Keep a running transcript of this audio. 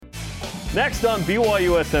Next on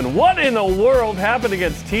BYUSN, what in the world happened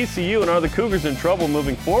against TCU, and are the Cougars in trouble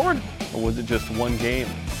moving forward, or was it just one game?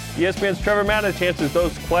 ESPN's Trevor Matich answers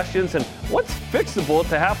those questions, and what's fixable at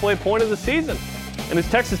the halfway point of the season? And is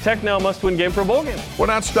Texas Tech now a must-win game for a bowl game? We're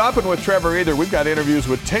not stopping with Trevor either. We've got interviews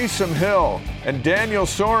with Taysom Hill and Daniel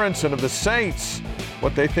Sorenson of the Saints,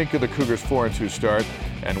 what they think of the Cougars' 4-2 start,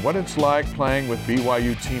 and what it's like playing with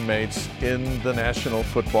BYU teammates in the National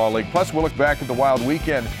Football League. Plus, we'll look back at the wild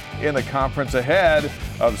weekend in the conference ahead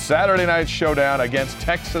of Saturday night's showdown against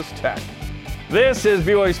Texas Tech. This is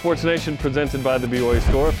BYU Sports Nation, presented by the BYU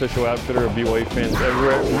Store, official outfitter of BYU fans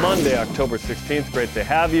everywhere. Monday, October 16th. Great to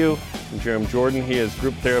have you. I'm Jarom Jordan. He is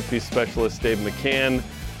group therapy specialist Dave McCann,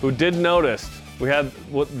 who did notice we had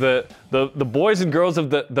the boys and girls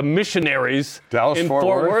of the missionaries in Fort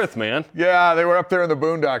Worth, man. Yeah, they were up there in the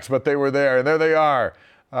boondocks, but they were there, and there they are.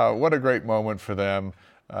 What a great moment for them.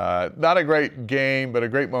 Not a great game, but a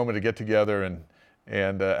great moment to get together and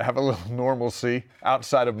have a little normalcy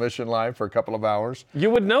outside of mission life for a couple of hours. You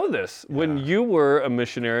would know this. When you were a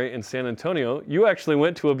missionary in San Antonio, you actually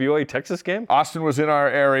went to a BYU Texas game? Austin was in our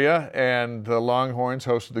area, and the Longhorns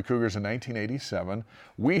hosted the Cougars in 1987.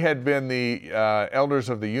 We had been the Elders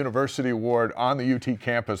of the University Award on the UT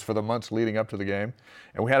campus for the months leading up to the game.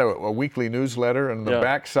 And we had a weekly newsletter, and on the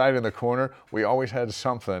backside in the corner, we always had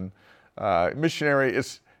something. Missionary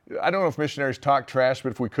is... I don't know if missionaries talk trash,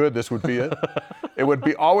 but if we could, this would be it. It would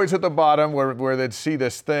be always at the bottom where they'd see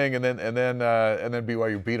this thing, and then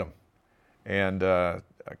BYU beat them, and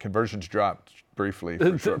conversions dropped briefly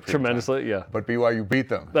for a short tremendously, yeah. But BYU beat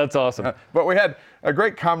them. That's awesome. But we had a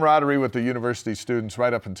great camaraderie with the university students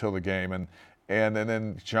right up until the game, and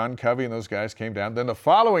then John Covey and those guys came down. Then the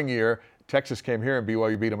following year, Texas came here, and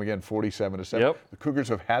BYU beat them again, 47-7. Yep. The Cougars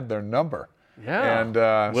have had their number. Yeah. And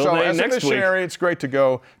so as a missionary, it's great to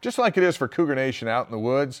go, just like it is for Cougar Nation out in the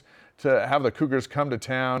woods, to have the Cougars come to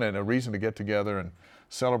town and a reason to get together and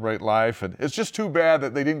celebrate life. And it's just too bad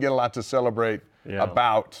that they didn't get a lot to celebrate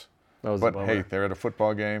about. But hey, they're at a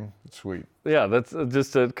football game. It's sweet. Yeah, that's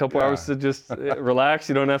just a couple hours to just relax.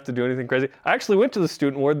 You don't have to do anything crazy. I actually went to the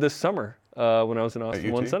student ward this summer when I was in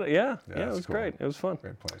Austin one Sunday. Yeah, it was cool. Great. It was fun.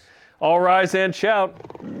 Great place. All rise and shout.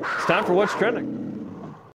 It's time for What's Trending.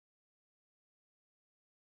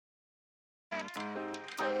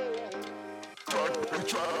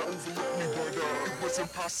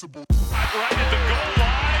 Impossible. Right at the goal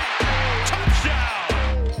line.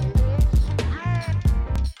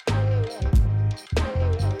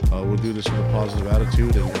 Touchdown. We'll do this with a positive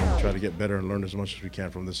attitude and try to get better and learn as much as we can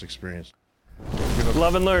from this experience.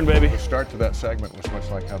 Love and learn, baby. The start to that segment was much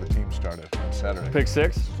like how the team started on Saturday. Pick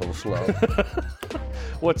six. A little slow.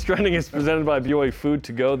 What's Trending is presented by BYU Food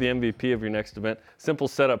to Go, the MVP of your next event. Simple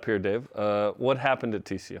setup here, Dave. What happened at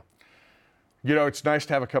TCU? You know, it's nice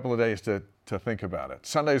to have a couple of days to think about it.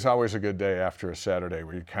 Sunday's always a good day after a Saturday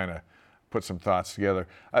where you kind of put some thoughts together.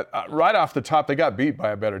 Right off the top, they got beat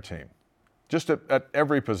by a better team. Just at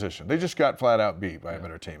every position. They just got flat out beat by a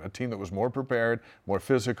better team. A team that was more prepared, more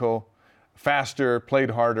physical, faster,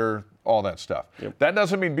 played harder, all that stuff. Yep. That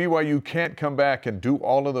doesn't mean BYU can't come back and do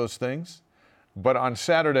all of those things. But on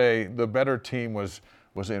Saturday, the better team was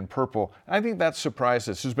in purple. I think that surprised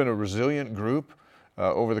us. This has been a resilient group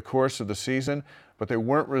over the course of the season, but they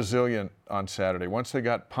weren't resilient on Saturday. Once they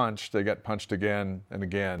got punched again and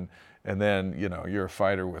again, and then, you're a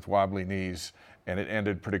fighter with wobbly knees, and it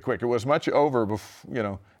ended pretty quick. It was much over,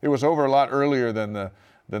 it was over a lot earlier than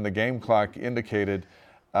the game clock indicated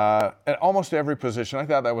at almost every position. I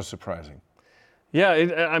thought that was surprising. Yeah,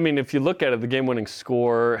 if you look at it, the game-winning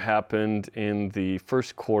score happened in the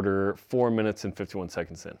first quarter, 4 minutes and 51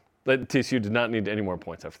 seconds in. TCU did not need any more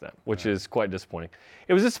points after that, which is quite disappointing.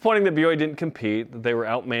 It was disappointing that BYU didn't compete, that they were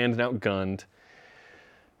outmanned and outgunned.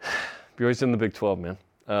 BYU's in the Big 12, man.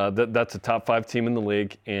 That's a top 5 team in the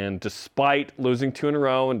league, and despite losing 2 in a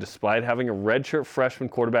row and despite having a redshirt freshman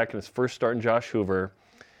quarterback in his first start in Josh Hoover,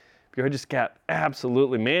 BYU just got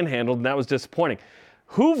absolutely manhandled, and that was disappointing.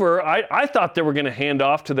 Hoover, I thought they were going to hand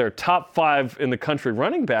off to their top 5 in the country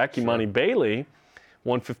running back, Imani Bailey,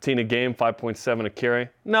 115 a game, 5.7 a carry.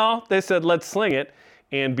 No, they said, let's sling it,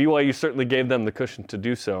 and BYU certainly gave them the cushion to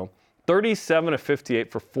do so. 37 of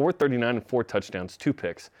 58 for 439 and 4 touchdowns, 2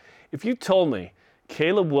 picks. If you told me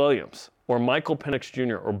Caleb Williams or Michael Penix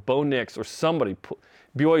Jr. or Bo Nix or somebody,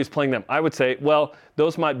 BYU is playing them, I would say, well,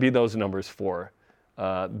 those might be those numbers for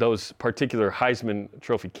those particular Heisman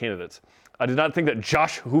Trophy candidates. I did not think that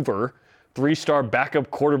Josh Hoover, 3-star backup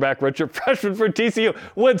quarterback, redshirt freshman for TCU,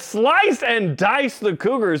 would slice and dice the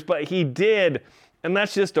Cougars, but he did. And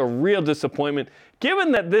that's just a real disappointment.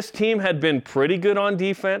 Given that this team had been pretty good on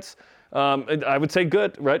defense, I would say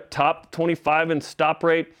good, right? Top 25 in stop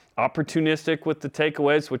rate, opportunistic with the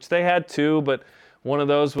takeaways, which they had too, but one of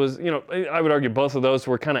those was, I would argue both of those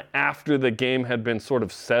were kind of after the game had been sort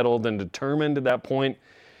of settled and determined at that point.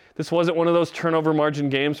 This wasn't one of those turnover margin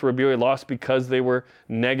games where BYU lost because they were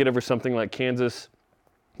negative or something like Kansas.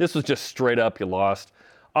 This was just straight up, you lost.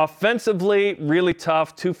 Offensively, really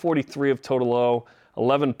tough, 243 of total O,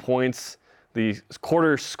 11 points. The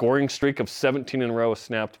quarter scoring streak of 17 in a row was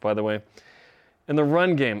snapped, by the way. And the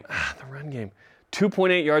run game,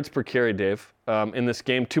 2.8 yards per carry, Dave. In this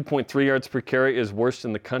game, 2.3 yards per carry is worst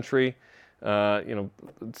in the country.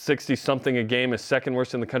 60-something a game is second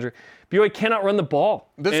worst in the country. BYU cannot run the ball.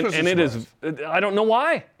 I don't know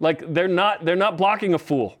why. Like, they're not blocking a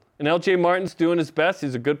fool. And LJ Martin's doing his best.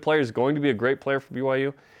 He's a good player. He's going to be a great player for BYU.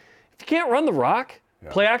 If you can't run the rock,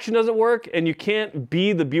 play action doesn't work, and you can't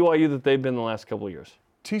be the BYU that they've been the last couple of years.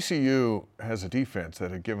 TCU has a defense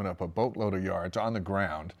that had given up a boatload of yards on the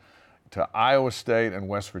ground to Iowa State and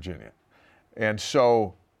West Virginia. And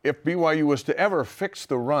so if BYU was to ever fix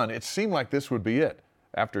the run, it seemed like this would be it.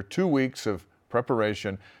 After 2 weeks of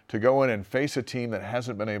preparation to go in and face a team that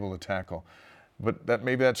hasn't been able to tackle. But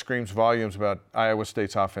maybe that screams volumes about Iowa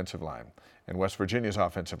State's offensive line and West Virginia's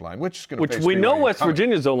offensive line, which is going to face we know BYU West coming.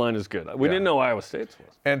 Virginia's O-line is good. We didn't know Iowa State's was.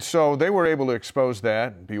 And so they were able to expose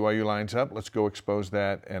that. BYU lines up, let's go expose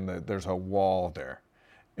that, and there's a wall there.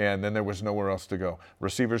 And then there was nowhere else to go.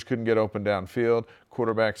 Receivers couldn't get open downfield,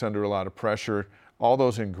 quarterbacks under a lot of pressure, all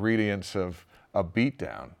those ingredients of a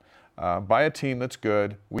beatdown by a team that's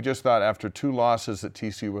good. We just thought after 2 losses that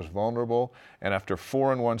TCU was vulnerable, and after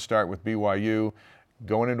 4-1 start with BYU,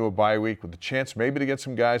 going into a bye week with the chance maybe to get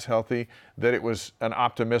some guys healthy, that it was an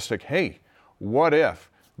optimistic, hey, what if?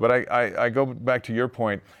 But I go back to your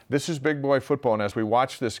point. This is big boy football, and as we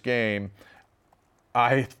watch this game,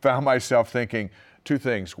 I found myself thinking 2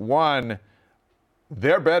 things. 1,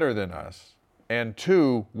 they're better than us. And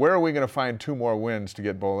 2, where are we going to find 2 more wins to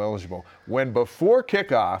get bowl eligible? When before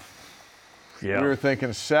kickoff, we were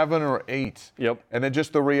thinking 7 or 8. Yep. And then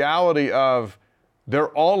just the reality of they're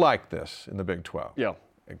all like this in the Big 12. Yeah.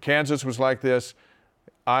 Kansas was like this.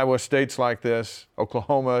 Iowa State's like this.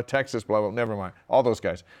 Oklahoma, Texas, blah, blah, never mind. All those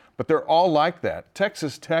guys. But they're all like that.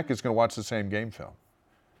 Texas Tech is going to watch the same game film.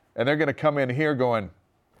 And they're going to come in here going,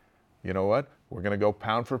 you know what? We're going to go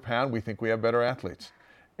pound for pound. We think we have better athletes.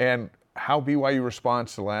 And how BYU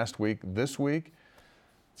responds to last week, this week,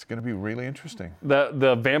 it's going to be really interesting.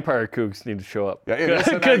 The Vampire Cougs need to show up. Yeah,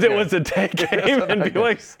 because it was a day game and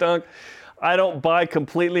BYU stunk. I don't buy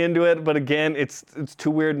completely into it, but again, it's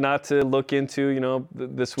too weird not to look into,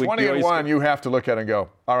 this week. 20-1, you have to look at it and go,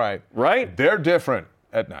 all right. Right? They're different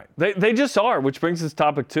at night. They just are, which brings us to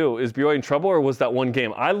topic 2. Is BYU in trouble or was that one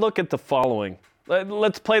game? I look at the following.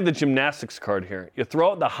 Let's play the gymnastics card here. You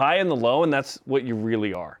throw out the high and the low, and that's what you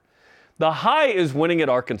really are. The high is winning at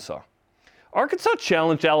Arkansas. Arkansas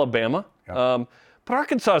challenged Alabama, but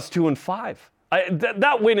Arkansas is 2-5.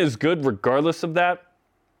 That win is good regardless of that,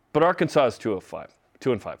 but Arkansas is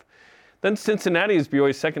 2-5. Then Cincinnati is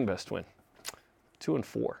BYU's second best win,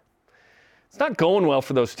 2-4. It's not going well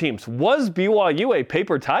for those teams. Was BYU a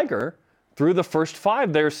paper tiger through the first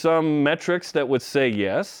 5? There's some metrics that would say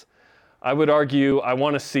yes. I would argue I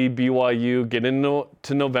want to see BYU get into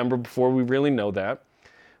November before we really know that.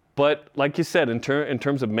 But like you said, in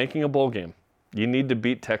terms of making a bowl game, you need to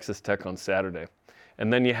beat Texas Tech on Saturday.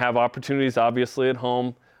 And then you have opportunities, obviously, at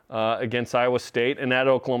home against Iowa State and at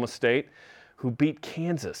Oklahoma State, who beat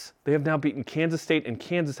Kansas. They have now beaten Kansas State and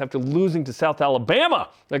Kansas after losing to South Alabama.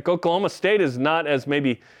 Like Oklahoma State is not as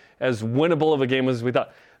winnable of a game as we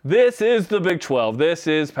thought. This is the Big 12. This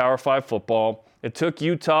is Power 5 football. It took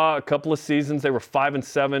Utah a couple of seasons. They were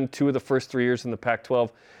 5-7, 2 of the first 3 years in the Pac-12.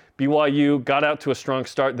 BYU got out to a strong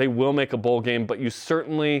start. They will make a bowl game, but you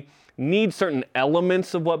certainly need certain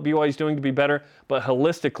elements of what BYU is doing to be better. But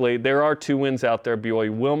holistically, there are 2 wins out there.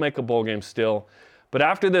 BYU will make a bowl game still. But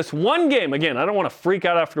after this one game, again, I don't want to freak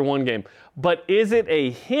out after one game, but is it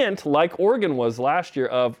a hint, like Oregon was last year,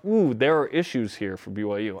 of, there are issues here for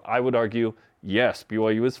BYU? I would argue, yes,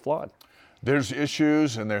 BYU is flawed. There's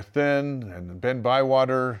issues, and they're thin, and Ben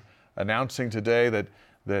Bywater announcing today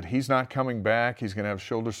that he's not coming back. He's going to have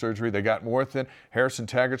shoulder surgery. They got more thin. Harrison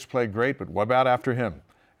Taggart's played great, but what about after him?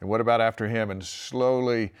 And what about after him? And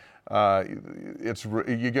slowly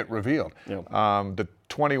you get revealed. Yep. The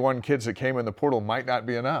 21 kids that came in the portal might not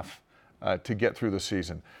be enough to get through the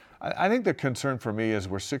season. I think the concern for me is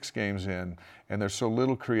we're 6 games in, and there's so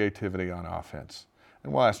little creativity on offense.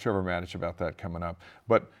 And we'll ask Trevor Matich about that coming up.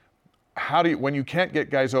 But when you can't get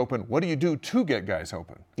guys open, what do you do to get guys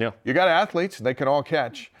open? Yeah. You got athletes, they can all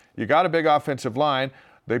catch. You got a big offensive line.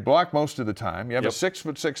 They block most of the time. You have a Yep.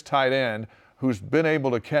 6'6" tight end who's been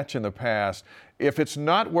able to catch in the past. If it's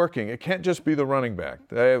not working, it can't just be the running back.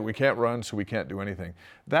 We can't run, so we can't do anything.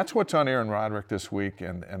 That's what's on Aaron Roderick this week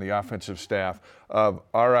and the offensive staff of,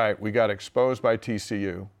 all right, we got exposed by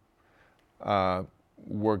TCU.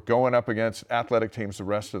 We're going up against athletic teams the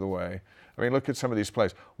rest of the way. I mean, look at some of these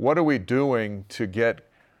plays. What are we doing to get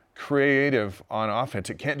creative on offense?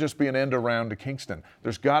 It can't just be an end around to Kingston.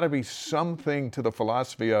 There's got to be something to the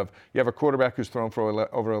philosophy of, you have a quarterback who's thrown for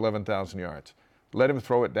over 11,000 yards. Let him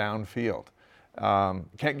throw it downfield.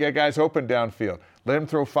 Can't get guys open downfield. Let him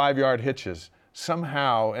throw 5-yard hitches.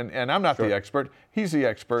 Somehow, and I'm not the expert, he's the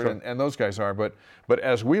expert, and those guys are, but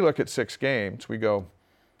as we look at 6 games, we go,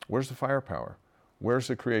 where's the firepower? Where's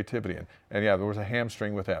the creativity? And yeah, there was a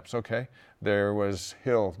hamstring with Epps. Okay. There was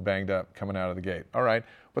Hill banged up coming out of the gate. All right.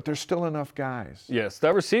 But there's still enough guys. Yes,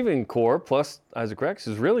 that receiving core plus Isaac Rex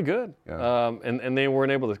is really good. Yeah. And they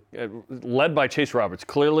weren't able to, led by Chase Roberts,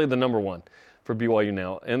 clearly the number one for BYU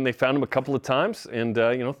now. And they found him a couple of times, and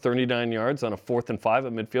 39 yards on a 4th and 5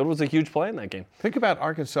 at midfield was a huge play in that game. Think about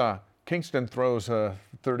Arkansas. Kingston throws a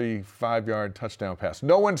 35-yard touchdown pass.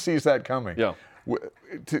 No one sees that coming. Yeah.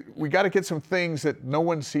 We got to get some things that no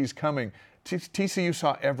one sees coming. TCU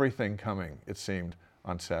saw everything coming, it seemed,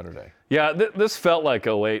 on Saturday. Yeah, this felt like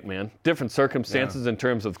 08, man. Different circumstances in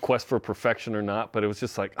terms of quest for perfection or not, but it was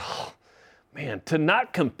just like, oh, man, to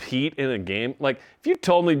not compete in a game. Like, if you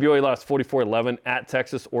told me BYU lost 44-11 at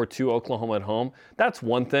Texas or to Oklahoma at home, that's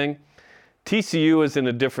one thing. TCU is in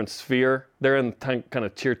a different sphere. They're in kind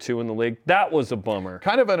of tier 2 in the league. That was a bummer.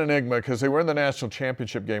 Kind of an enigma because they were in the national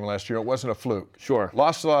championship game last year. It wasn't a fluke. Sure.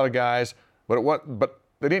 Lost a lot of guys, but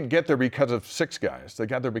they didn't get there because of 6 guys. They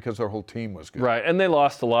got there because their whole team was good. Right, and they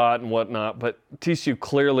lost a lot and whatnot, but TCU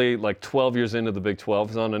clearly, like 12 years into the Big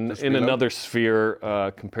 12, is in another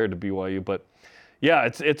sphere compared to BYU. But, yeah,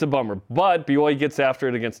 it's a bummer. But BYU gets after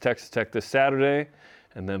it against Texas Tech this Saturday,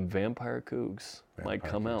 and then Vampire Cougs might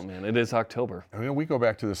come out, man. It is October. I mean, we go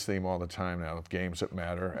back to this theme all the time now of games that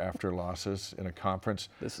matter after losses in a conference.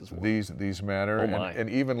 This is these matter. Oh my. And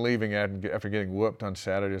even leaving after getting whooped on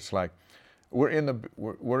Saturday, it's like we're in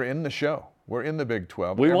the show. We're in the Big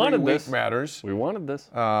 12. We Every wanted week this. matters. We wanted this.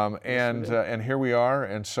 And here we are.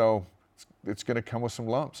 And so it's going to come with some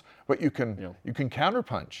lumps. But you can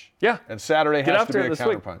counterpunch. Yeah. And Saturday has to be a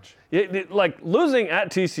counterpunch. Like losing at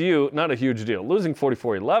TCU, not a huge deal. Losing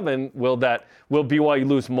 44-11, will BYU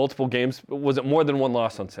lose multiple games? Was it more than one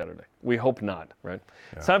loss on Saturday? We hope not, right?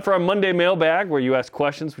 Yeah. It's time for our Monday mailbag where you ask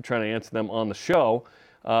questions. We're trying to answer them on the show.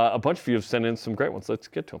 A bunch of you have sent in some great ones. Let's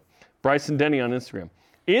get to them. Bryson Denny on Instagram.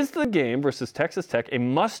 Is the game versus Texas Tech a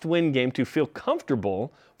must-win game to feel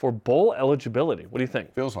comfortable for bowl eligibility? What do you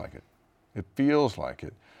think? Feels like it. It feels like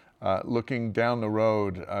it. Looking down the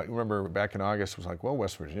road, remember back in August, it was like, well,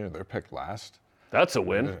 West Virginia, they're picked last. That's a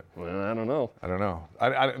win. Well, I don't know. I don't know.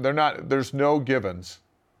 They're not. There's no givens,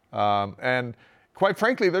 and quite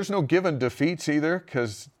frankly, there's no given defeats either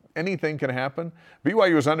because anything can happen.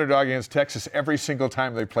 BYU was underdog against Texas every single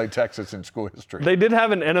time they played Texas in school history. They did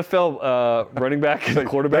have an NFL running back and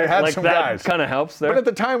quarterback. They had like some that guys. Kind of helps there. But at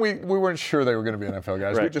the time, we weren't sure they were going to be NFL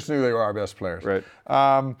guys. Right. We just knew they were our best players. Right.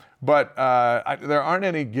 But there aren't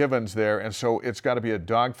any givens there, and so it's got to be a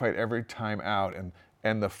dogfight every time out.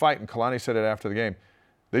 And the fight, and Kalani said it after the game,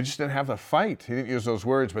 they just didn't have the fight. He didn't use those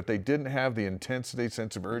words, but they didn't have the intensity,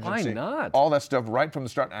 sense of urgency. Why not? All that stuff right from the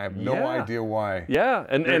start. I have no idea why. Yeah,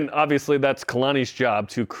 and obviously that's Kalani's job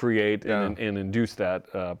to create and induce that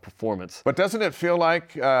performance. But doesn't it feel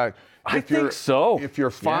like I think so. If you're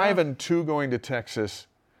 5-2 going to Texas,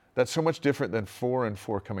 that's so much different than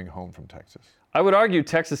 4-4 coming home from Texas. I would argue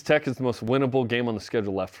Texas Tech is the most winnable game on the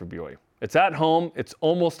schedule left for BYU. It's at home. It's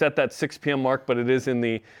almost at that 6 p.m. mark, but it is in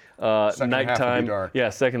the Second nighttime. half will be dark. Yeah,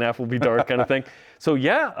 second half will be dark kind of thing. So,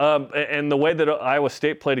 and the way that Iowa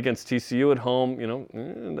State played against TCU at home,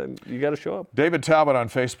 you got to show up. David Talbot on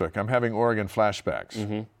Facebook, I'm having Oregon flashbacks.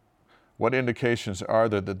 Mm-hmm. What indications are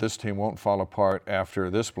there that this team won't fall apart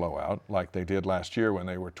after this blowout like they did last year when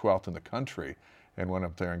they were 12th in the country and went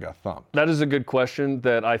up there and got thumped? That is a good question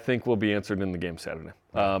that I think will be answered in the game Saturday.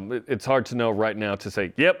 It's hard to know right now to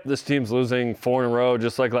say, yep, this team's losing 4 in a row,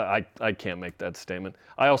 just like that. I can't make that statement.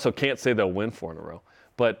 I also can't say they'll win 4 in a row.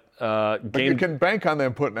 But you can bank on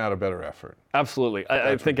them putting out a better effort. Absolutely.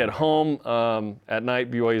 I think at home, at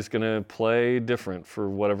night, BYU is going to play different for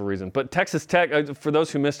whatever reason. But Texas Tech, for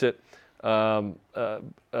those who missed it,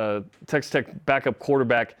 Texas Tech backup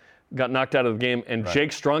quarterback got knocked out of the game, and Right.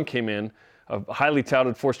 Jake Strong came in, a highly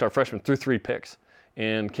touted 4-star freshman, threw 3 picks.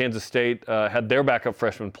 And Kansas State had their backup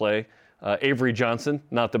freshman play, Avery Johnson,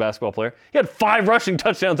 not the basketball player. He had 5 rushing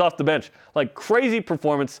touchdowns off the bench. Like, crazy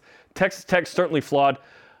performance. Texas Tech certainly flawed,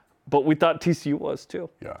 but we thought TCU was too.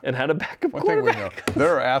 Yeah. And had a backup One thing we quarterback. know,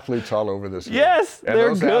 there are athletes all over this league. Yes, and they're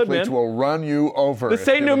those good, athletes man. will run you over. This if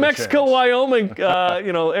ain't given New a Mexico, chance.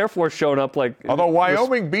 Wyoming, Air Force showing up like. Although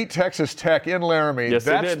Wyoming beat Texas Tech in Laramie, Yes,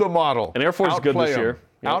 they that's did. the model. And Air Force is good this year.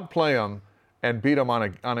 Yep. Outplay them and beat them on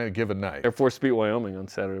a given night. Air Force beat Wyoming on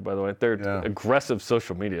Saturday, by the way. They're Yeah. aggressive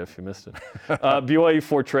social media, if you missed it. BYU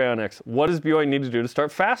 4 Trey on X. What does BYU need to do to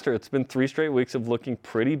start faster? It's been 3 straight weeks of looking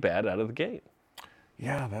pretty bad out of the gate.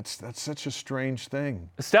 Yeah, that's such a strange thing.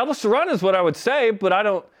 Establish the run is what I would say, but I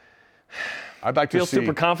don't I'd like feel to see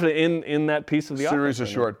super confident in that piece of the series offense.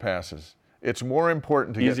 of short passes. It's more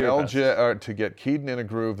important to get Easier LJ or to get Keaton in a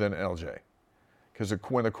groove than LJ. Because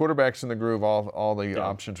when the quarterback's in the groove, all the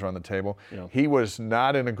options are on the table. Yeah. He was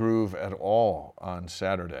not in a groove at all on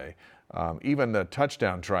Saturday. Even the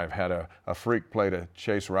touchdown drive had a freak play to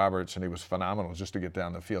Chase Roberts, and he was phenomenal just to get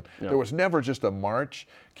down the field. Yeah. There was never just a march.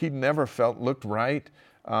 Keaton never looked right.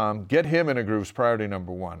 Get him in a groove is priority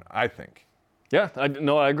number 1, I think. Yeah,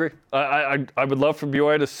 I agree. I would love for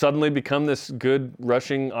BYU to suddenly become this good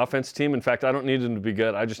rushing offense team. In fact, I don't need them to be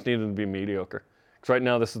good. I just need them to be mediocre. Because right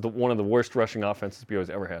now, this is one of the worst rushing offenses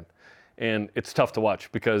BYU's ever had. And it's tough to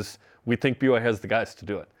watch because we think BYU has the guys to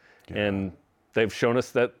do it. Yeah. And they've shown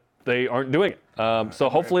us that they aren't doing it. So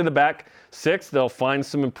hopefully the back 6, they'll find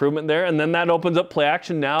some improvement there. And then that opens up play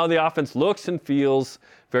action. Now the offense looks and feels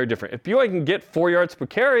very different. If BYU can get 4 yards per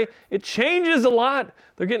carry, it changes a lot.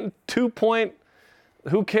 They're getting 2-point.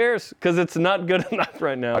 Who cares? Because it's not good enough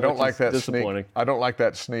right now. I don't like that disappointing. sneak. I don't like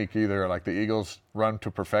that sneak either. Like the Eagles run to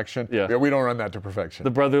perfection. Yeah. We don't run that to perfection. The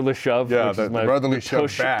brotherly shove. Yeah, which the is my brotherly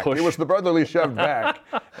shove back. Push. It was the brotherly shove back,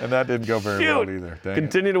 and that didn't go very well either. Dang it.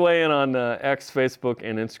 Continue to weigh in on X, Facebook,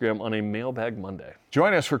 and Instagram on a Mailbag Monday.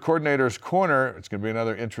 Join us for Coordinator's Corner. It's going to be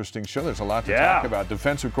another interesting show. There's a lot to talk about.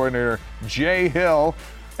 Defensive Coordinator Jay Hill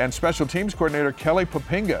and Special Teams Coordinator Kelly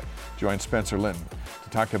Popinga join Spencer Linton to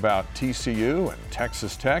talk about TCU and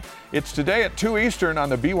Texas Tech. It's today at 2 Eastern on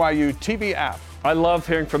the BYU TV app. I love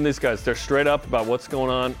hearing from these guys. They're straight up about what's going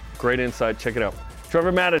on. Great insight. Check it out.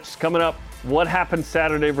 Trevor Matich is coming up. What happened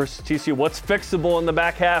Saturday versus TCU? What's fixable in the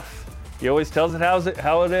back half? He always tells it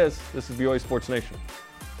how it is. This is BYU Sports Nation.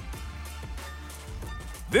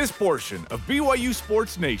 This portion of BYU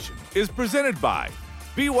Sports Nation is presented by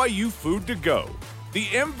BYU Food to Go, the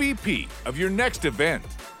MVP of your next event.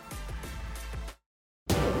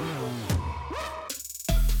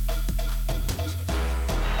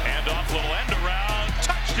 Handoff, little end around,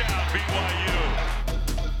 touchdown BYU.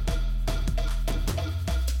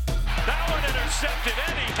 That one intercepted.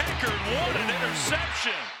 Eddie Heckard, what an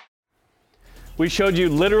interception. We showed you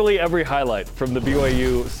literally every highlight from the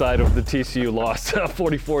BYU side of the TCU loss,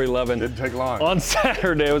 44-11. Didn't take long. On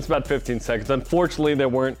Saturday, it was about 15 seconds. Unfortunately, there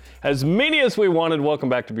weren't as many as we wanted. Welcome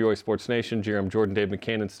back to BYU Sports Nation. Jarom, Jordan, Dave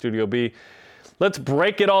McCann in Studio B. Let's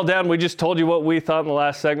break it all down. We just told you what we thought in the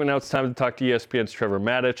last segment. Now it's time to talk to ESPN's Trevor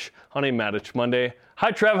Matich on a Matich Monday. Hi,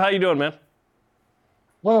 Trev. How you doing, man?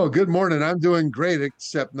 Oh, good morning. I'm doing great,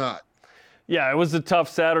 except not. Yeah, it was a tough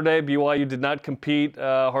Saturday. BYU did not compete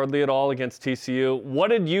hardly at all against TCU. What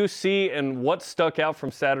did you see and what stuck out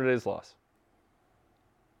from Saturday's loss?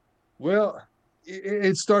 Well,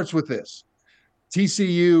 it starts with this.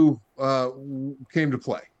 TCU came to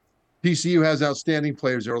play. TCU has outstanding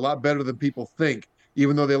players. They're a lot better than people think,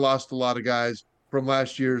 even though they lost a lot of guys from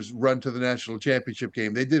last year's run to the national championship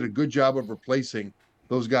game. They did a good job of replacing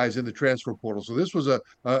those guys in the transfer portal. So this was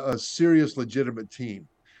a serious, legitimate team.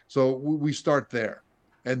 So we start there.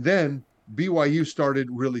 And then BYU started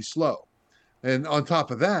really slow. And on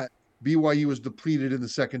top of that, BYU was depleted in the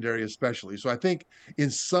secondary especially. So I think in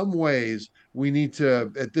some ways we need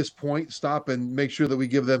to, at this point, stop and make sure that we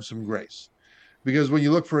give them some grace. Because when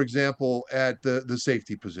you look, for example, at the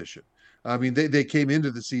safety position, I mean, they came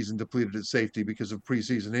into the season depleted at safety because of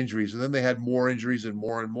preseason injuries, and then they had more injuries and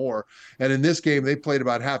more and more. And in this game, they played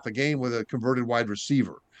about half the game with a converted wide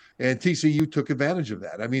receiver. And TCU took advantage of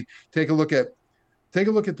that. I mean, take a look at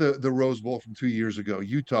the Rose Bowl from 2 years ago,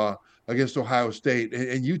 Utah against Ohio State.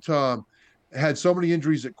 And Utah had so many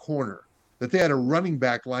injuries at corner that they had a running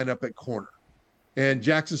back line up at corner. And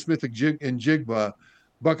Jackson Smith and Jigba,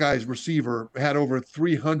 Buckeyes receiver, had over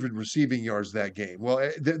 300 receiving yards that game.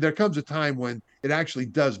 Well, there comes a time when it actually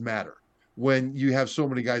does matter, when you have so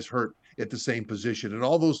many guys hurt at the same position. And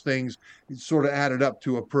all those things sort of added up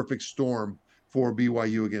to a perfect storm for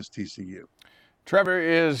BYU against TCU. Trevor,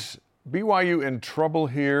 is BYU in trouble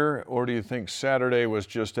here, or do you think Saturday was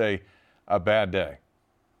just a bad day?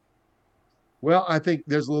 Well, I think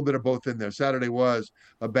there's a little bit of both in there. Saturday was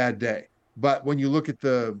a bad day. But when you look at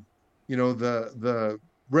the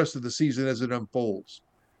rest of the season as it unfolds,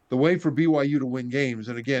 the way for BYU to win games,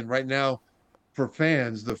 and again, right now, for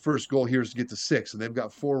fans, the first goal here is to get to 6, and they've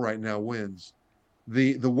got 4 right now wins.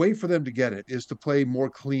 The way for them to get it is to play more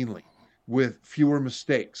cleanly with fewer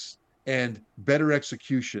mistakes and better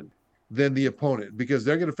execution than the opponent, because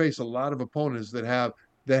they're going to face a lot of opponents that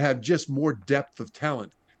have just more depth of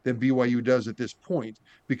talent than BYU does at this point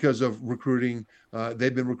because of recruiting.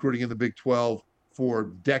 They've been recruiting in the Big 12 for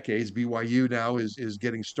decades. BYU now is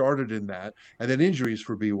getting started in that, and then injuries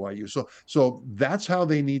for BYU. So that's how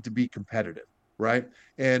they need to be competitive, right?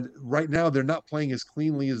 And right now they're not playing as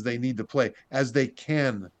cleanly as they need to play, as they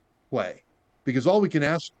can play, because all we can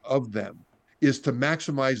ask of them is to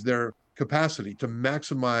maximize their capacity, to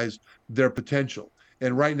maximize their potential.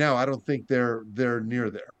 And right now, I don't think they're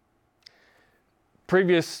near there.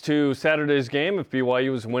 Previous to Saturday's game, if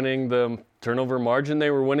BYU was winning the turnover margin, they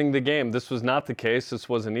were winning the game. This was not the case. This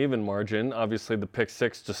was an even margin. Obviously, the pick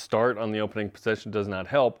 6 to start on the opening possession does not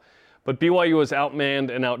help. But BYU was outmanned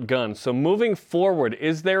and outgunned. So moving forward,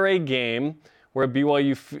 is there a game where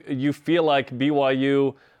you feel like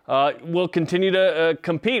BYU will continue to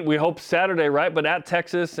compete? We hope Saturday, right? But at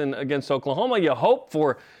Texas and against Oklahoma, you hope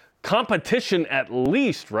for competition at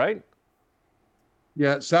least, right?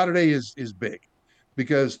 Yeah, Saturday is big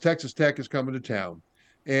because Texas Tech is coming to town.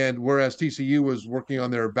 And whereas TCU was working on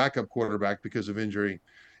their backup quarterback because of injury,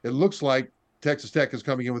 it looks like Texas Tech is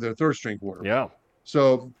coming in with their third-string quarterback. Yeah.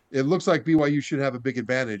 So it looks like BYU should have a big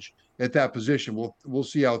advantage at that position. We'll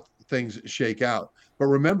see how things shake out. But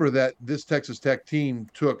remember that this Texas Tech team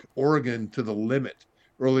took Oregon to the limit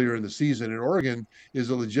earlier in the season, and Oregon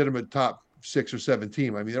is a legitimate top 6 or 7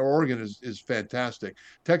 team. I mean, Oregon is fantastic.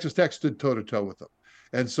 Texas Tech stood toe-to-toe with them.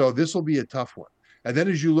 And so this will be a tough one. And then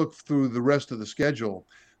as you look through the rest of the schedule,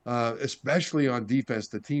 especially on defense,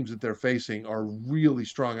 the teams that they're facing are really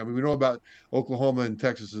strong. I mean, we know about Oklahoma and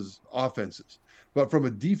Texas's offenses. But from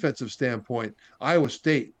a defensive standpoint, Iowa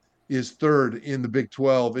State is 3rd in the Big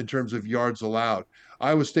 12 in terms of yards allowed.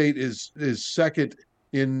 Iowa State is second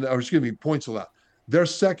points allowed. They're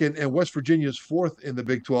second, and West Virginia is 4th in the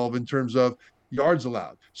Big 12 in terms of yards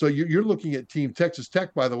allowed. So you're looking at team Texas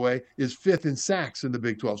Tech, by the way, is 5th in sacks in the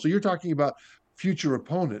Big 12. So you're talking about future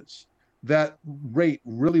opponents that rate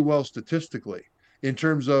really well statistically in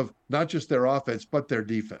terms of not just their offense, but their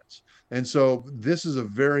defense. And so this is a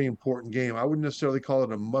very important game. I wouldn't necessarily call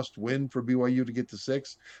it a must-win for BYU to get to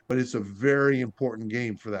 6, but it's a very important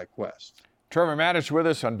game for that quest. Trevor Matich with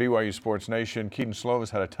us on BYU Sports Nation. Keaton Slovis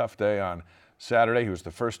had a tough day on Saturday. He was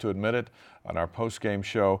the first to admit it on our post-game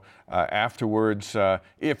show. Afterwards,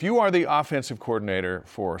 if you are the offensive coordinator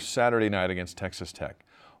for Saturday night against Texas Tech,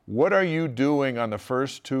 what are you doing on the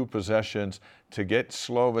first 2 possessions to get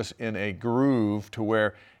Slovis in a groove to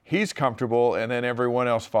where he's comfortable and then everyone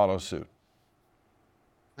else follows suit?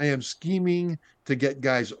 I am scheming to get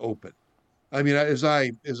guys open. I mean, as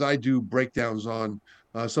I do breakdowns on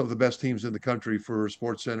some of the best teams in the country for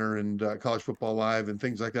SportsCenter and College Football Live and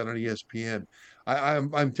things like that on ESPN,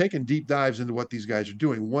 I'm taking deep dives into what these guys are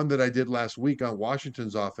doing. One that I did last week on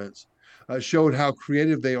Washington's offense showed how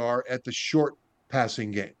creative they are at the short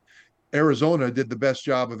passing game. Arizona did the best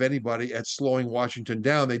job of anybody at slowing Washington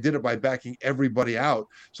down. They did it by backing everybody out.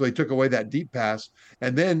 So they took away that deep pass.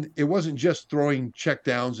 And then it wasn't just throwing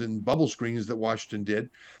checkdowns and bubble screens that Washington did.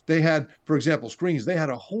 They had, for example, screens. They had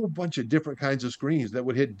a whole bunch of different kinds of screens that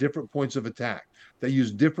would hit different points of attack. They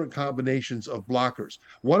used different combinations of blockers.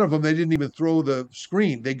 One of them, they didn't even throw the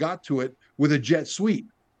screen. They got to it with a jet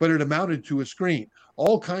sweep, but it amounted to a screen.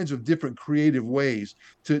 All kinds of different creative ways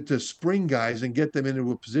to spring guys and get them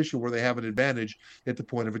into a position where they have an advantage at the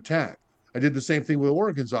point of attack. I did the same thing with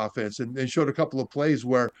Oregon's offense and showed a couple of plays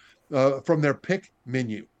where from their pick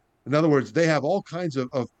menu. In other words, they have all kinds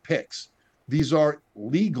of picks. These are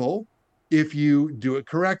legal if you do it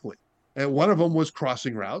correctly. And one of them was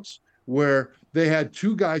crossing routes, where they had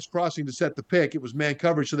 2 guys crossing to set the pick. It was man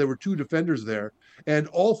coverage, so there were 2 defenders there. And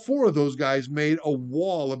all 4 of those guys made a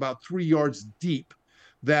wall about 3 yards deep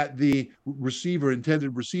that the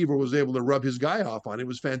intended receiver, was able to rub his guy off on. It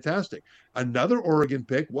was fantastic. Another Oregon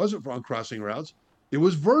pick wasn't on crossing routes. It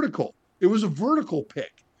was vertical. It was a vertical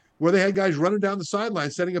pick where they had guys running down the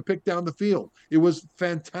sideline, setting a pick down the field. It was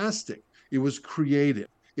fantastic. It was creative.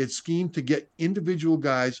 It schemed to get individual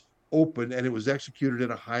guys open, and it was executed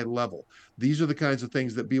at a high level. These are the kinds of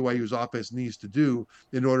things that BYU's offense needs to do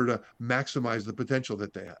in order to maximize the potential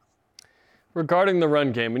that they have. Regarding the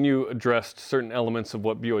run game, and you addressed certain elements of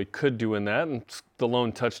what BYU could do in that, and the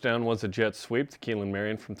lone touchdown was a jet sweep to Keelan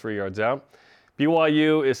Marion from 3 yards out.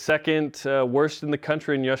 BYU is second worst in the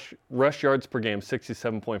country in rush yards per game,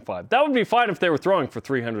 67.5. That would be fine if they were throwing for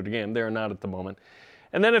 300 a game. They are not at the moment.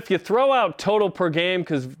 And then if you throw out total per game,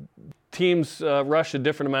 because teams rush a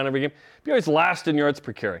different amount every game, BYU's last in yards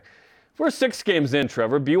per carry. We're 6 games in,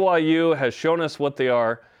 Trevor. BYU has shown us what they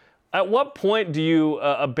are. At what point do you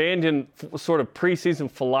abandon sort of preseason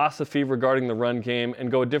philosophy regarding the run game and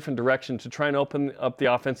go a different direction to try and open up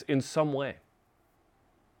the offense in some way?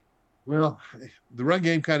 Well, the run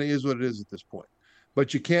game kind of is what it is at this point,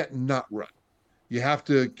 but you can't not run. You have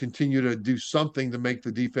to continue to do something to make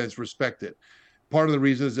the defense respect it. Part of the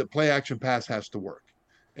reason is that play action pass has to work.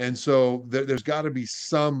 And so there's got to be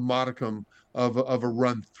some modicum of a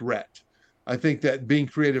run threat. I think that being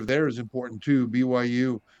creative there is important too.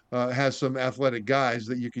 BYU has some athletic guys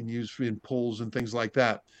that you can use in pulls and things like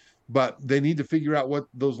that. But they need to figure out what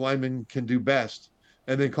those linemen can do best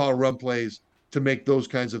and then call run plays to make those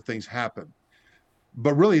kinds of things happen.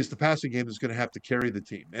 But really, it's the passing game that's going to have to carry the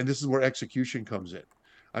team. And this is where execution comes in.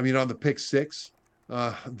 I mean, on the pick six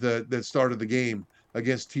that started the game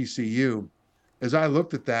against TCU, as I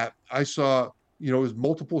looked at that, I saw, it was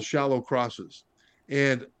multiple shallow crosses.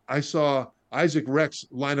 And I saw Isaac Rex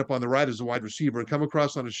line up on the right as a wide receiver and come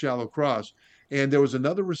across on a shallow cross. And there was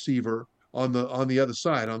another receiver on the other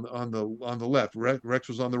side, on the left. Rex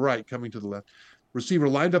was on the right, coming to the left. Receiver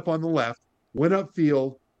lined up on the left, went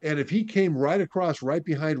upfield, and if he came right across, right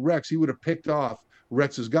behind Rex, he would have picked off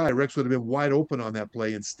Rex's guy. Rex would have been wide open on that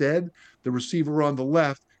play. Instead, the receiver on the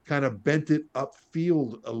left kind of bent it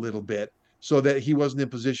upfield a little bit so that he wasn't in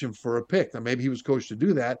position for a pick. Now, maybe he was coached to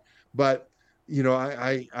do that, but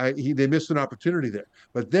they missed an opportunity there.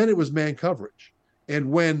 But then it was man coverage.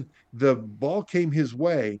 And when the ball came his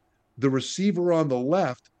way, the receiver on the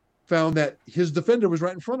left found that his defender was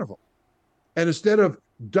right in front of him. And instead of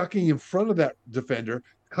ducking in front of that defender,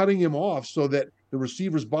 cutting him off so that the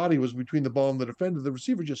receiver's body was between the ball and the defender, the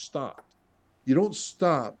receiver just stopped. You don't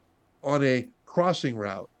stop on a crossing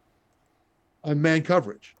route on man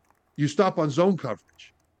coverage. You stop on zone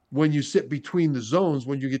coverage when you sit between the zones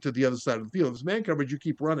when you get to the other side of the field. If it's man coverage, you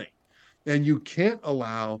keep running. And you can't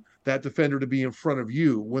allow that defender to be in front of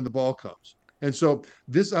you when the ball comes. And so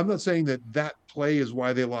I'm not saying that play is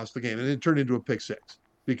why they lost the game. And it turned into a pick six,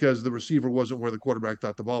 because the receiver wasn't where the quarterback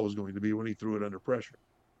thought the ball was going to be when he threw it under pressure.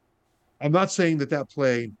 I'm not saying that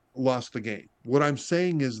play lost the game. What I'm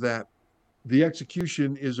saying is that the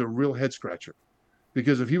execution is a real head scratcher,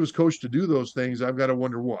 because if he was coached to do those things, I've got to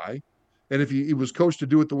wonder why. And if he was coached to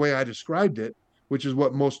do it the way I described it, which is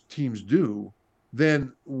what most teams do,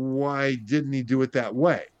 then why didn't he do it that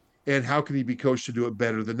way? And how can he be coached to do it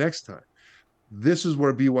better the next time? This is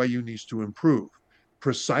where BYU needs to improve.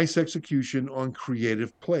 Precise execution on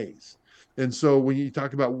creative plays. And so when you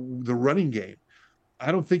talk about the running game,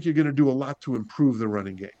 I don't think you're going to do a lot to improve the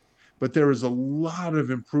running game, but there is a lot of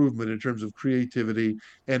improvement in terms of creativity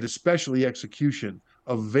and especially execution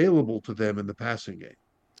available to them in the passing game.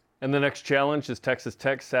 And the next challenge is Texas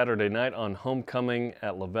Tech Saturday night on homecoming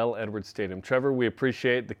at Lavelle Edwards Stadium. Trevor, we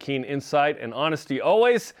appreciate the keen insight and honesty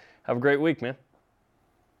always. Have a great week, man.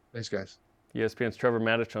 Thanks, guys. ESPN's Trevor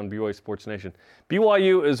Matich on BYU Sports Nation.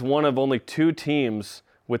 BYU is one of only 2 teams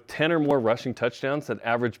with 10 or more rushing touchdowns that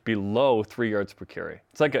average below 3 yards per carry.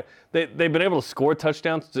 It's like they've been able to score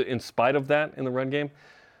touchdowns in spite of that in the run game,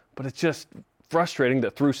 but it's just frustrating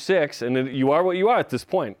that through 6, and you are what you are at this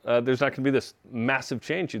point. There's not going to be this massive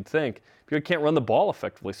change, you'd think. BYU can't run the ball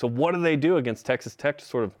effectively. So what do they do against Texas Tech to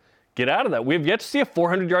sort of get out of that? We have yet to see a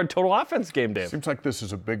 400-yard total offense game, Dave. Seems like this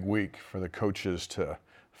is a big week for the coaches to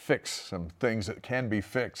fix some things that can be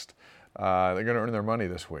fixed. They're going to earn their money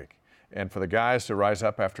this week. And for the guys to rise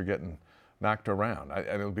up after getting knocked around.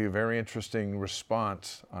 It'll be a very interesting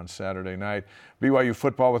response on Saturday night. BYU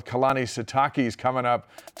football with Kalani Sitake is coming up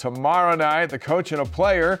tomorrow night. The coach and a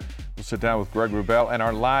player. We'll sit down with Greg Wrubell, and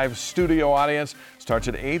our live studio audience starts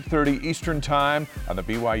at 8:30 Eastern Time on the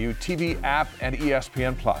BYU TV app and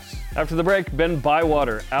ESPN+. After the break, Ben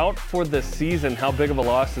Bywater out for the season. How big of a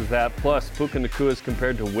loss is that? Plus, Puka Nacua is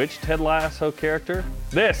compared to which Ted Lasso character?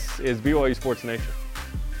 This is BYU Sports Nation.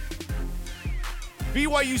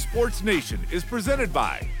 BYU Sports Nation is presented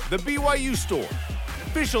by the BYU Store,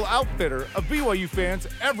 official outfitter of BYU fans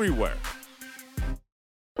everywhere.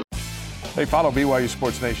 Hey, follow BYU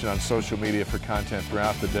Sports Nation on social media for content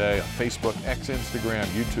throughout the day on Facebook, X, Instagram,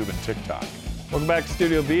 YouTube, and TikTok. Welcome back to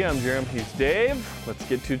Studio B. I'm Jarom. He's Dave. Let's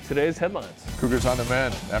get to today's headlines. Cougars on the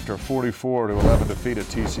mend after a 44-11 defeat at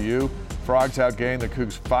TCU. Frogs outgained the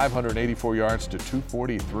Cougs 584 yards to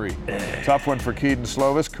 243. Tough one for Keaton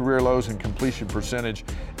Slovis, career lows in completion percentage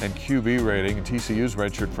and QB rating. And TCU's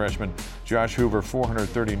redshirt freshman Josh Hoover,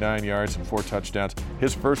 439 yards and 4 touchdowns,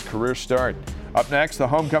 his first career start. Up next, the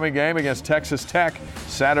homecoming game against Texas Tech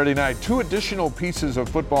Saturday night. 2 additional pieces of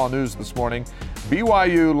football news this morning.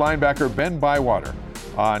 BYU linebacker Ben Bywater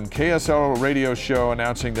on KSL radio show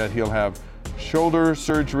announcing that he'll have shoulder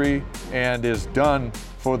surgery and is done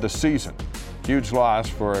for the season. Huge loss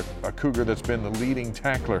for a Cougar that's been the leading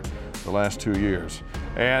tackler the last 2 years.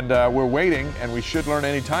 And we're waiting, and we should learn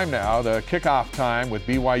any time now, the kickoff time with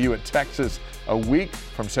BYU at Texas a week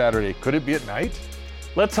from Saturday. Could it be at night?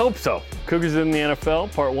 Let's hope so. Cougars in the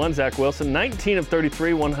NFL, Part 1, Zach Wilson, 19 of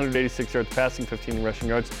 33, 186 yards passing, 15 rushing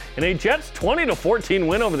yards, and a Jets 20-14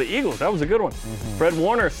 win over the Eagles. That was a good one. Fred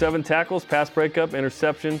Warner, 7 tackles, pass breakup,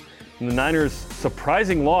 interception. And the Niners'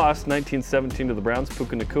 surprising loss, 19-17 to the Browns.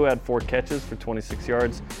 Puka Nacua had 4 catches for 26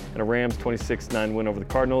 yards, and a Rams 26-9 win over the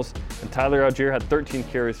Cardinals. And Tyler Algier had 13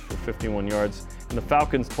 carries for 51 yards. And the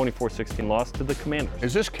Falcons' 24-16 loss to the Commanders.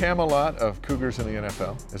 Is this Camelot of Cougars in the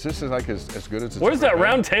NFL? Is this like as good as it's Where's that been?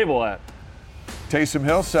 round table at? Taysom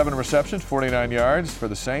Hill, 7 receptions, 49 yards for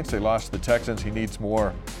the Saints. They lost to the Texans. He needs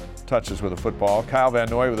more touches with the football. Kyle Van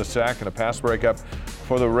Noy with a sack and a pass breakup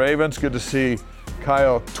for the Ravens. Good to see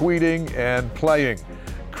Kyle tweeting and playing.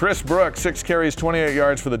 Chris Brooks, 6 carries, 28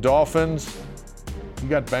 yards for the Dolphins. He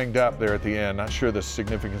got banged up there at the end. Not sure the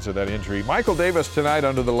significance of that injury. Michael Davis tonight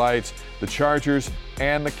under the lights, the Chargers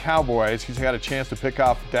and the Cowboys. He's got a chance to pick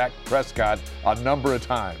off Dak Prescott a number of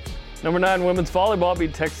times. Number 9 women's volleyball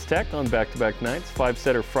beat Texas Tech on back-to-back nights.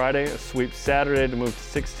 5-setter Friday, a sweep Saturday to move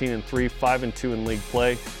to 16-3, 5-2 in league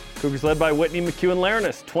play. Cougars led by Whitney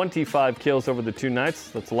McEwen-Laranis, 25 kills over the 2 nights.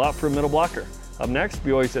 That's a lot for a middle blocker. Up next,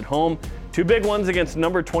 BYU's at home. 2 big ones against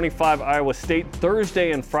number 25 Iowa State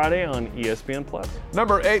Thursday and Friday on ESPN+.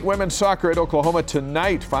 Number 8 women's soccer at Oklahoma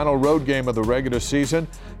tonight. Final road game of the regular season.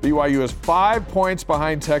 BYU is 5 points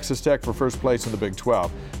behind Texas Tech for first place in the Big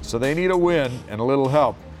 12. So they need a win and a little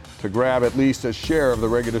help to grab at least a share of the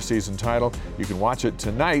regular season title. You can watch it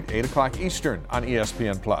tonight, 8 o'clock Eastern on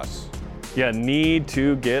ESPN+. Yeah, need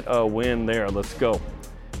to get a win there. Let's go.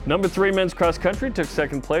 Number 3 men's cross country took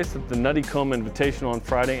second place at the Nutty Comb Invitational on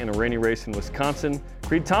Friday in a rainy race in Wisconsin.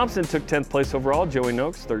 Creed Thompson took 10th place overall. Joey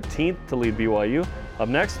Noakes 13th to lead BYU. Up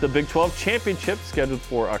next, the Big 12 Championship scheduled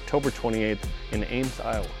for October 28th in Ames,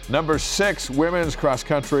 Iowa. Number 6 women's cross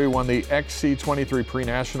country won the XC23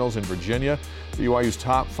 Pre-Nationals in Virginia. BYU's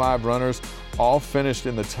top 5 runners all finished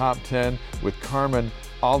in the top 10, with Carmen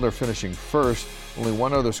Alder finishing first. Only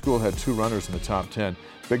one other school had 2 runners in the top 10.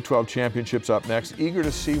 Big 12 championships up next. Eager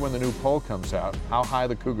to see when the new poll comes out, how high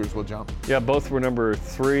the Cougars will jump. Yeah, both were number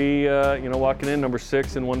 3, walking in, number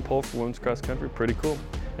 6 in one poll for women's cross country. Pretty cool.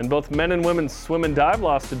 And both men and women's swim and dive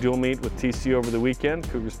lost a dual meet with TCU over the weekend.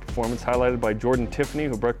 Cougars' performance highlighted by Jordan Tiffany,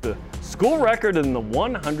 who broke the school record in the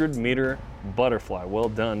 100-meter butterfly. Well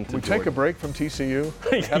done to We Jordan. take a break from TCU?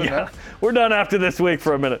 Yeah, we're done after this week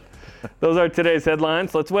for a minute. Those are today's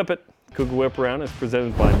headlines. Let's whip it. Cougar Whip Around is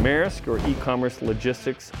presented by Maersk, your e-commerce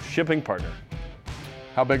logistics shipping partner.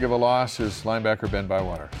 How big of a loss is linebacker Ben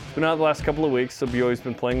Bywater? He's been out the last couple of weeks, so BYU's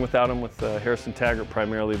been playing without him, with Harrison Taggart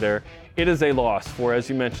primarily there. It is a loss for, as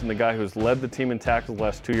you mentioned, the guy who's led the team in tackles the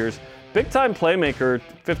last 2 years. Big-time playmaker,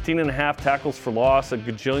 15.5 tackles for loss, a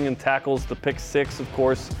gajillion tackles, the pick 6, of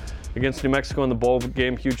course, against New Mexico in the bowl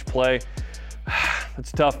game, huge play.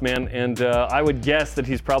 It's tough, man, and I would guess that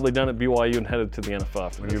he's probably done at BYU and headed to the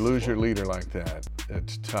NFL. When you lose your leader like that,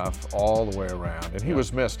 it's tough all the way around. And he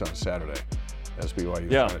was missed on Saturday as BYU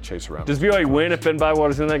trying to chase around. Does BYU win if Ben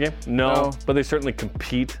Bywater's in that game? No, but they certainly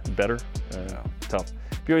compete better. Tough.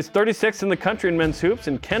 BYU's 36th in the country in men's hoops,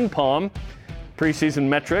 and Ken Palm, preseason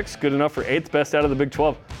metrics, good enough for 8th best out of the Big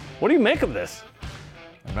 12. What do you make of this?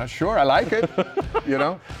 I'm not sure. I like it.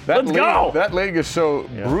 Let's go. That league is so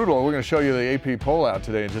brutal. We're going to show you the AP poll out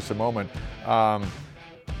today in just a moment.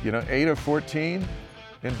 8 of 14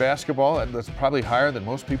 in basketball. That's probably higher than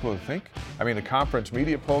most people would think. I mean, the conference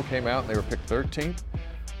media poll came out and they were picked 13th.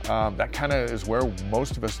 That kind of is where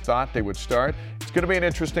most of us thought they would start. It's going to be an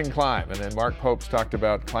interesting climb. And then Mark Pope's talked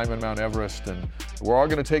about climbing Mount Everest, and we're all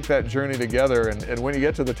going to take that journey together. And when you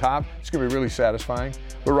get to the top, it's going to be really satisfying.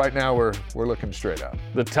 But right now, we're looking straight up.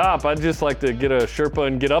 The top, I'd just like to get a Sherpa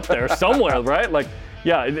and get up there somewhere, right?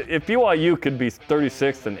 If BYU could be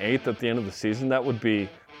 36th and 8th at the end of the season, that would be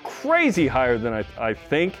crazy higher than I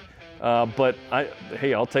think. But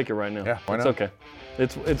I'll take it right now. Yeah, why not? It's okay.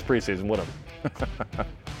 It's preseason, whatever.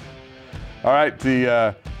 All right,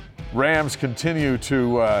 the Rams continue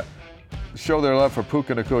to show their love for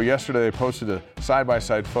Puka Nacua. Yesterday they posted a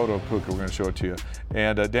side-by-side photo of Puka. We're going to show it to you.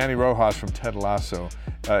 And Danny Rojas from Ted Lasso.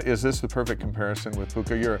 Is this the perfect comparison with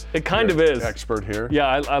Puka? You're is expert here. Yeah,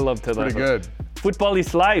 I love Ted Lasso. Pretty good. Football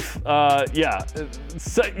is life. Yeah.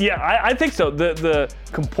 So, yeah, I think so. The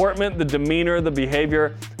comportment, the demeanor, the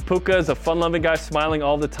behavior. Puka is a fun-loving guy, smiling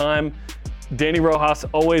all the time. Danny Rojas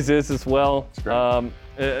always is as well.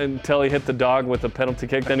 Until he hit the dog with a penalty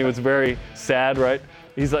kick. Then he was very sad, right?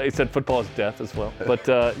 He said football is death as well. But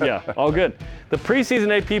yeah, all good. The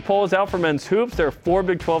preseason AP poll is out for men's hoops. There are 4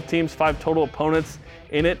 Big 12 teams, 5 total opponents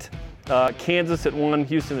in it. Kansas at 1,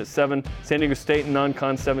 Houston at 7, San Diego State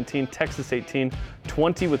non-con 17, Texas 18,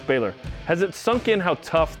 20 with Baylor. Has it sunk in how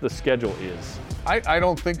tough the schedule is? I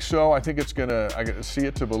don't think so. I think it's I gotta see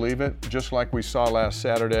it to believe it, just like we saw last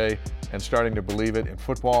Saturday and starting to believe it in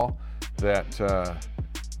football, that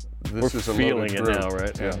this is a feeling loaded it now,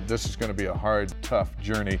 right? Yeah. This is going to be a hard, tough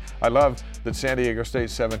journey. I love that San Diego State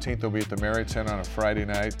 17th will be at the Marriott Center on a Friday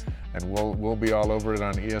night, and we'll be all over it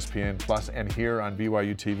on ESPN Plus and here on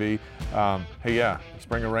BYU TV. Hey, yeah, let's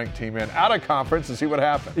bring a ranked team in out of conference and see what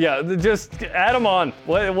happens. Yeah, just add them on.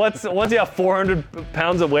 Once you have 400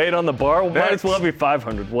 pounds of weight on the bar, might as well be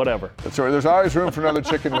 500, whatever. That's right. There's always room for another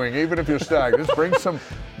chicken wing, even if you're stacked. Just bring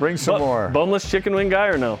some more. Boneless chicken wing guy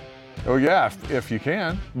or no? Oh yeah, if you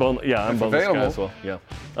can. I'm boneless available. guy as well. Yeah,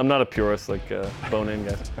 I'm not a purist like bone-in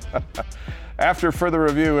guys. After Further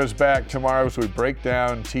Review is back tomorrow as we break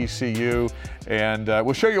down TCU, and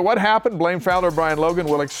we'll show you what happened. Blame Fowler, Brian Logan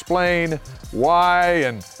will explain why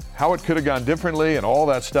and how it could have gone differently and all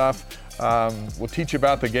that stuff. We'll teach you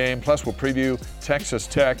about the game, plus we'll preview Texas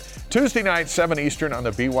Tech. Tuesday night, 7 Eastern on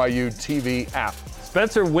the BYU TV app.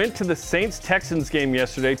 Spencer went to the Saints-Texans game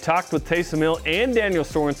yesterday, talked with Taysom Hill and Daniel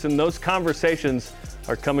Sorensen. Those conversations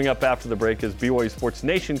are coming up after the break as BYU Sports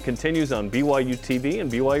Nation continues on BYU TV and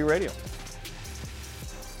BYU Radio.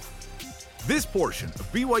 This portion of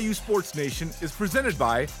BYU Sports Nation is presented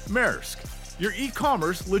by Maersk, your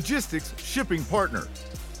e-commerce logistics shipping partner.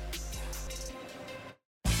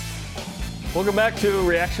 Welcome back to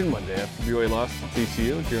Reaction Monday after BYU lost to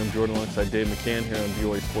TCU. Here I'm Jordan alongside Dave McCann here on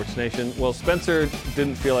BYU Sports Nation. Well, Spencer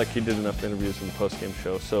didn't feel like he did enough interviews in the postgame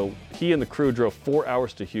show, so he and the crew drove 4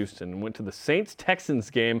 hours to Houston and went to the Saints-Texans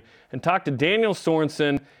game and talked to Daniel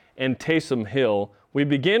Sorensen and Taysom Hill. We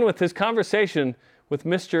begin with his conversation with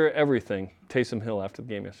Mr. Everything, Taysom Hill, after the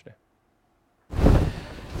game yesterday.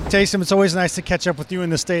 Taysom, it's always nice to catch up with you in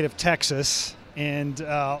the state of Texas. And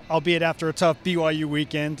albeit after a tough BYU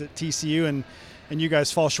weekend at TCU, and you guys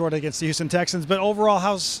fall short against the Houston Texans. But overall,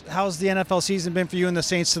 how's the NFL season been for you and the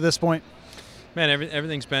Saints to this point? Man,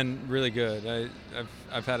 everything's been really good.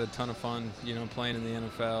 I've had a ton of fun, playing in the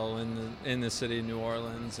NFL in the city of New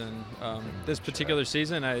Orleans, and this particular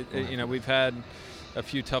season, we've had a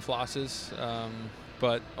few tough losses,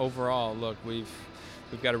 but overall, look, we've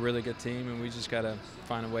got a really good team, and we just got to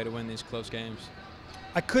find a way to win these close games.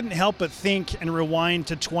 I couldn't help but think and rewind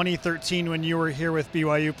to 2013 when you were here with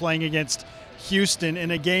BYU playing against Houston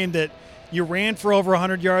in a game that you ran for over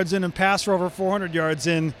 100 yards in and passed for over 400 yards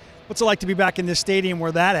in. What's it like to be back in this stadium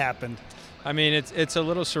where that happened? I mean, it's a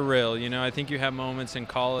little surreal. I think you have moments in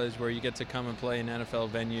college where you get to come and play in NFL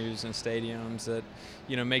venues and stadiums that,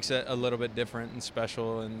 makes it a little bit different and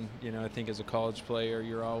special. And, I think as a college player,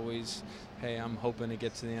 you're always, hey, I'm hoping to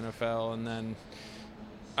get to the NFL. And then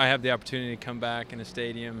I have the opportunity to come back in a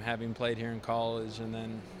stadium having played here in college, and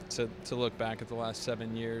then to look back at the last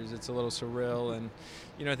 7 years, it's a little surreal. And,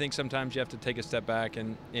 I think sometimes you have to take a step back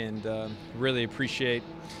and really appreciate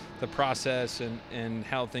the process and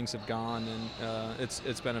how things have gone. And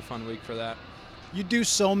it's been a fun week for that. You do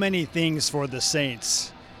so many things for the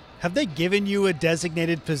Saints. Have they given you a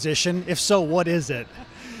designated position? If so, what is it?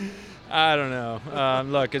 I don't know.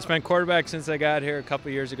 Look, it's been quarterback since I got here a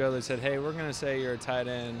couple years ago. They said, hey, we're going to say you're a tight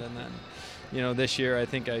end. And then, this year I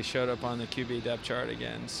think I showed up on the QB depth chart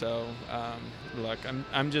again. So, look,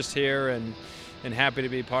 I'm just here and happy to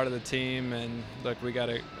be part of the team. And, look, we got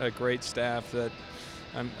a great staff that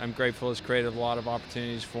I'm grateful has created a lot of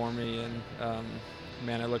opportunities for me. And,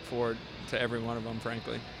 man, I look forward to every one of them,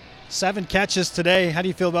 frankly. 7 catches today. How do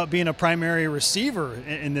you feel about being a primary receiver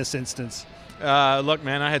in this instance? Look,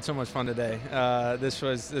 man, I had so much fun today. This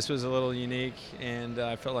was a little unique, and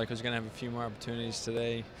I felt like I was going to have a few more opportunities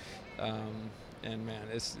today. And man,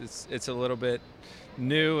 it's a little bit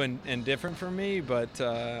new and different for me, but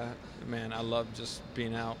man, I love just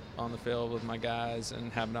being out on the field with my guys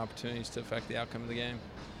and having opportunities to affect the outcome of the game.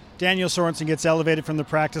 Daniel Sorensen gets elevated from the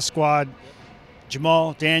practice squad.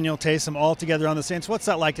 Jamal, Daniel, Taysom all together on the Saints. What's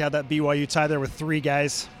that like to have that BYU tie there with 3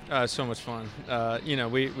 guys? So much fun.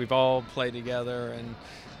 We've all played together, and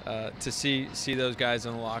to see those guys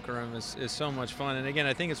in the locker room is so much fun. And again,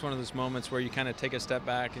 I think it's one of those moments where you kind of take a step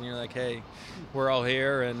back and you're like, hey, we're all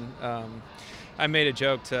here. And I made a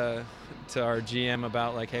joke to our GM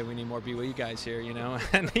about like, hey, we need more BYU guys here,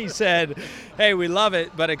 and he said, hey, we love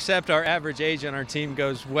it, but except our average age on our team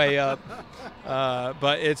goes way up.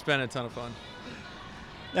 But it's been a ton of fun.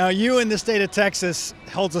 Now, you in the state of Texas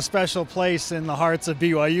holds a special place in the hearts of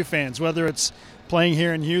BYU fans, whether it's playing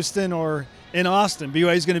here in Houston or in Austin.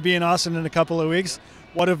 BYU is going to be in Austin in a couple of weeks.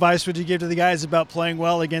 What advice would you give to the guys about playing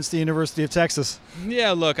well against the University of Texas?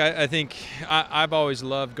 Yeah, look, I think I've always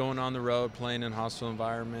loved going on the road, playing in hostile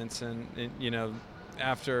environments. And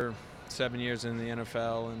after 7 years in the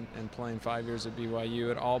NFL and playing 5 years at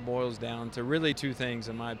BYU, it all boils down to really two things,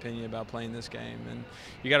 in my opinion, about playing this game. And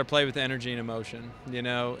you got to play with energy and emotion,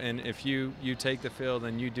 and if you take the field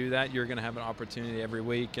and you do that, you're going to have an opportunity every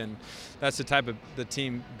week. And that's the type of the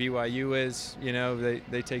team BYU is.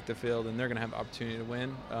 They take the field and they're going to have an opportunity to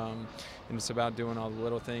win. And it's about doing all the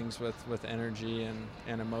little things with energy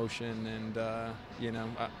and emotion. And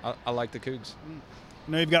I like the Cougs.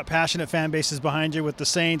 I know you've got passionate fan bases behind you with the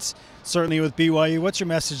Saints, certainly with BYU. What's your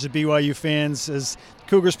message to BYU fans as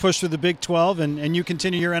Cougars push through the Big 12 and you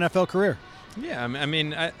continue your NFL career? Yeah, I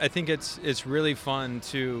mean, I think it's really fun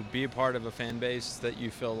to be a part of a fan base that you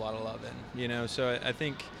feel a lot of love in. So I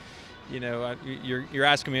think, you're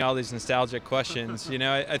asking me all these nostalgic questions.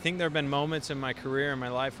 I think there have been moments in my career, in my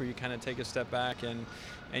life, where you kind of take a step back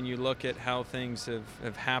and you look at how things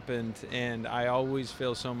have happened, and I always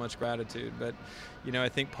feel so much gratitude. But, I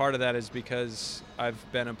think part of that is because I've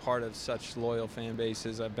been a part of such loyal fan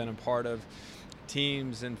bases. I've been a part of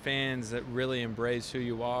teams and fans that really embrace who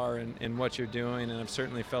you are and what you're doing, and I've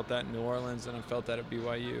certainly felt that in New Orleans, and I've felt that at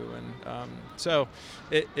BYU. And so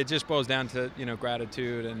it just boils down to,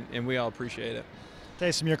 gratitude, and we all appreciate it.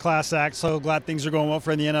 Taysom, your class act. So glad things are going well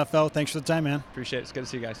for in the NFL. Thanks for the time, man. Appreciate it. It's good to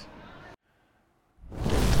see you guys.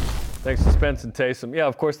 Thanks to Spence and Taysom. Yeah,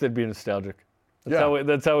 of course they'd be nostalgic.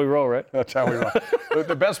 That's how we roll, right? That's how we roll.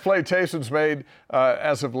 The best play Taysom's made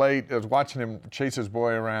as of late is watching him chase his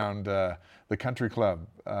boy around the country club,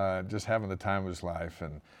 just having the time of his life.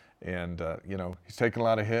 And he's taken a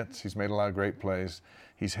lot of hits. He's made a lot of great plays.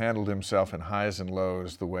 He's handled himself in highs and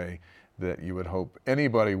lows the way that you would hope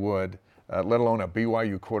anybody would, let alone a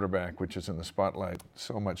BYU quarterback, which is in the spotlight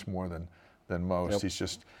so much more than most.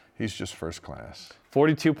 Yep. He's just first class.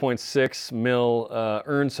 $42.6 million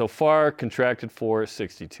earned so far, contracted for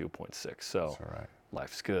 $62.6. So that's all right.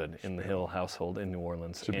 Life's good in the Hill household in New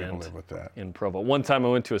Orleans Should and live with that. In Provo. One time I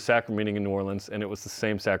went to a sacrament meeting in New Orleans, and it was the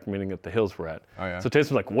same sacrament meeting that the Hills were at. Oh, yeah? So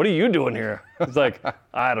Taysom's like, "What are you doing here?" He's like,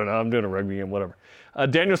 "I don't know. I'm doing a rugby game, whatever."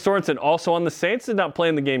 Daniel Sorenson, also on the Saints, did not play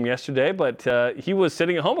in the game yesterday, but he was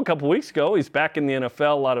sitting at home a couple weeks ago. He's back in the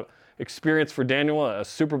NFL. A lot of experience for Daniel, a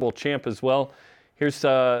Super Bowl champ as well. Here's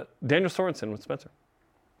Daniel Sorenson with Spencer.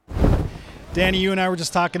 Danny, you and I were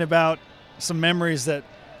just talking about some memories that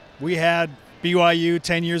we had BYU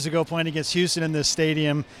 10 years ago playing against Houston in this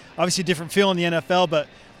stadium. Obviously different feel in the NFL, but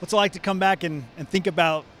what's it like to come back and think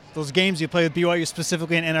about those games you played with BYU,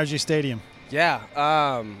 specifically in NRG Stadium? Yeah,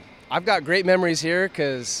 I've got great memories here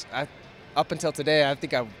because up until today, I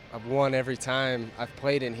think I've won every time I've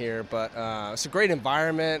played in here, but it's a great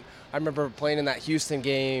environment. I remember playing in that Houston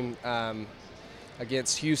game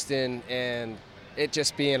against Houston, and it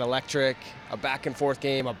just being electric, a back and forth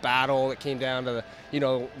game, a battle that came down to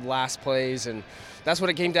the, last plays. And that's what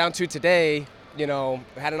it came down to today.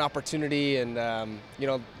 Had an opportunity, and,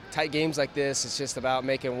 tight games like this, it's just about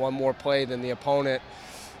making one more play than the opponent.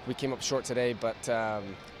 We came up short today, but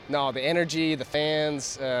no, the energy, the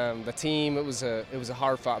fans, the team, it was a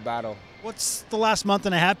hard-fought battle. What's the last month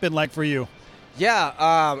and a half been like for you?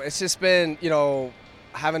 Yeah, it's just been,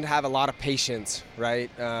 having to have a lot of patience,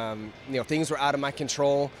 right? Things were out of my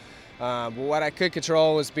control. But what I could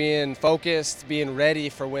control was being focused, being ready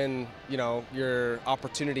for when, your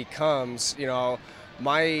opportunity comes.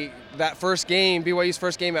 That first game, BYU's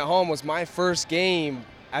first game at home, was my first game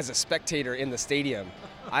as a spectator in the stadium.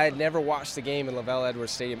 I had never watched the game in Lavelle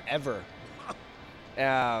Edwards Stadium ever.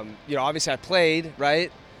 Obviously I played,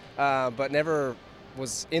 right? But never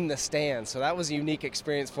was in the stands. So that was a unique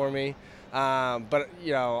experience for me. But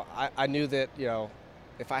I knew that,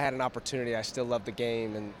 if I had an opportunity, I still loved the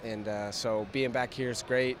game. And so being back here is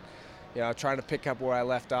great. Trying to pick up where I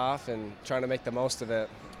left off and trying to make the most of it.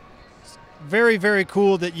 Very, very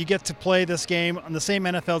cool that you get to play this game on the same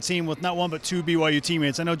NFL team with not one but two BYU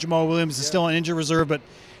teammates. I know Jamal Williams is still on injured reserve, but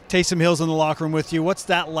Taysom Hill's in the locker room with you. What's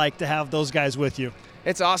that like to have those guys with you?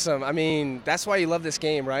 It's awesome. I mean, that's why you love this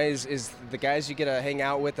game, right? Is the guys you get to hang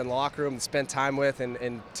out with in the locker room and spend time with,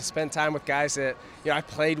 and to spend time with guys that I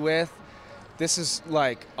played with. This is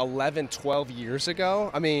like 11, 12 years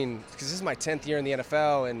ago. I mean, because this is my 10th year in the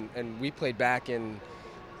NFL, and we played back in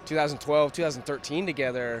 2012, 2013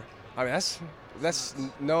 together. I mean, that's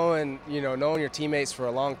knowing your teammates for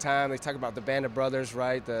a long time. They talk about the band of brothers,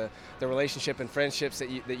 right? The relationship and friendships that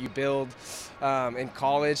you build in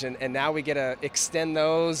college, and now we get to extend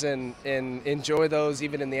those and enjoy those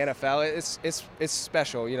even in the NFL. It's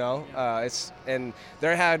special, and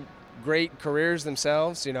they had great careers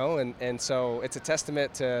themselves, and so it's a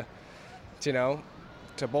testament to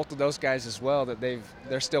both of those guys as well, that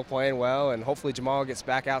they're still playing well, and hopefully Jamal gets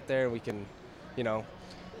back out there and we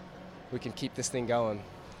can keep this thing going.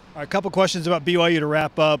 All right, a couple questions about BYU to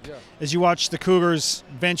wrap up. Yeah. As you watch the Cougars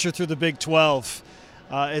venture through the Big 12,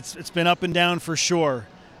 it's been up and down for sure.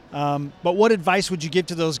 But what advice would you give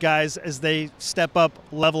to those guys as they step up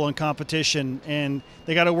level in competition and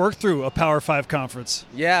they got to work through a Power 5 conference?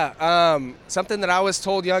 Yeah, something that I was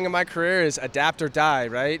told young in my career is adapt or die,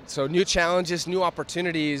 right? So new challenges, new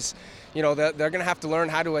opportunities. They're going to have to learn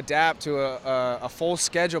how to adapt to a full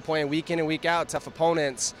schedule, playing week in and week out, tough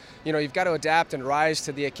opponents. You've got to adapt and rise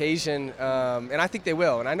to the occasion, and I think they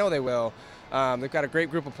will, and I know they will. They've got a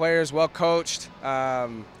great group of players, well coached.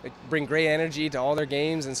 They bring great energy to all their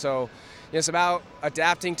games, and so it's about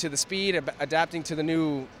adapting to the speed, adapting to the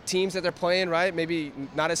new teams that they're playing, right? Maybe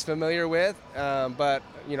not as familiar with, but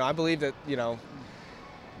I believe that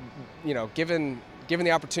given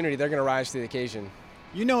the opportunity, they're going to rise to the occasion.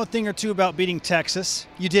 You know a thing or two about beating Texas.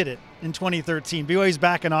 You did it in 2013. BYU's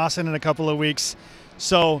back in Austin in a couple of weeks.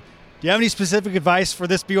 So do you have any specific advice for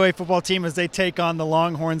this BYU football team as they take on the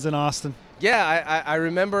Longhorns in Austin? Yeah, I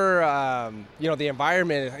remember, the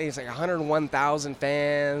environment. I think it's like 101,000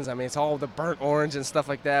 fans. I mean, it's all the burnt orange and stuff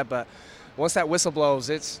like that. But once that whistle blows,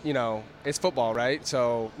 it's football, right?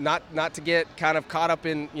 So not to get kind of caught up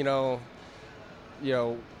in,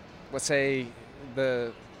 let's say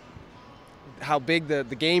how big the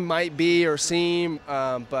game might be or seem,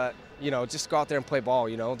 but just go out there and play ball.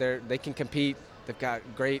 They can compete. They've got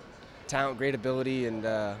great talent, great ability, and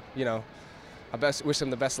I wish them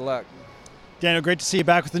the best of luck. Daniel, great to see you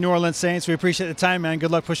back with the New Orleans Saints. We appreciate the time, man.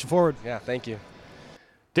 Good luck pushing forward. Yeah, thank you.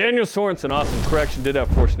 Daniel Sorenson, awesome. Correction, did have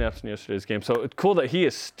 4 snaps in yesterday's game. So it's cool that he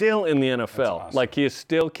is still in the NFL. Awesome. Like, he is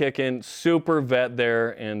still kicking, super vet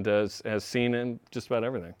there, and has seen in just about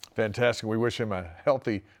everything. Fantastic. We wish him a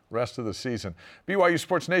healthy rest of the season. BYU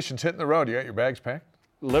Sports Nation's hitting the road. You got your bags packed?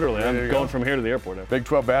 Literally, I'm going from here to the airport. Big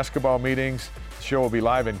 12 basketball meetings. The show will be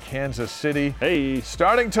live in Kansas City. Hey.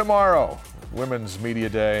 Starting tomorrow. Women's Media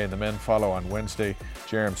Day, and the men follow on Wednesday.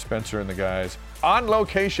 Jarom, Spencer, and the guys on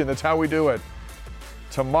location. That's how we do it.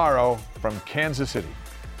 Tomorrow from Kansas City.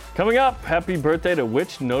 Coming up, happy birthday to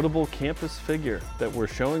which notable campus figure that we're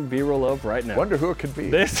showing B-roll of right now? Wonder who it could be.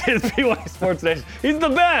 This is BYU Sports Nation. He's the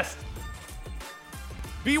best.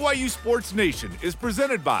 BYU Sports Nation is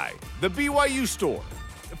presented by the BYU Store,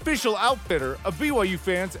 official outfitter of BYU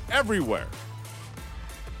fans everywhere.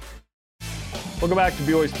 Welcome back to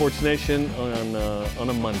BYU Sports Nation on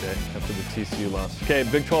a Monday after the TCU loss. Okay,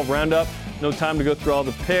 Big 12 roundup. No time to go through all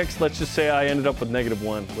the picks. Let's just say I ended up with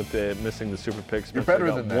 -1 with missing the super picks. You're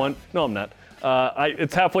better than that. One. No, I'm not.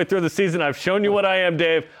 It's halfway through the season. I've shown you what I am,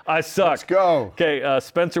 Dave. I suck. Let's go. Okay,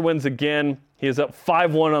 Spencer wins again. He is up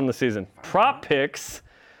 5-1 on the season. Prop picks,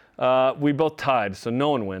 we both tied, so no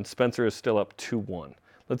one wins. Spencer is still up 2-1.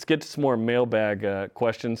 Let's get to some more mailbag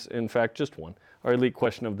questions. In fact, just one. Our elite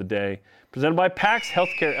question of the day, presented by PAX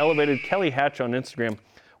Healthcare Elevated. Kelly Hatch on Instagram.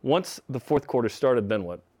 Once the fourth quarter started, then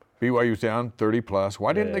what? BYU's down 30+.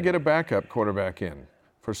 Why didn't they get a backup quarterback in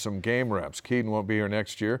for some game reps? Keaton won't be here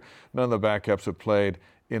next year. None of the backups have played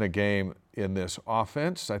in a game in this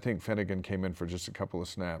offense. I think Finnegan came in for just a couple of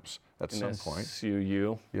snaps at some point.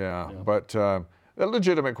 SUU. Yeah, but a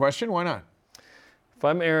legitimate question. Why not? If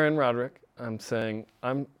I'm Aaron Roderick, I'm saying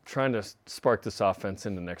I'm trying to spark this offense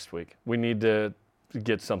into next week. We need to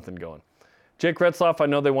get something going. Jake Retzloff, I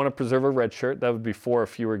know they want to preserve a red shirt. That would be 4 or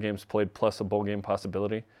fewer games played plus a bowl game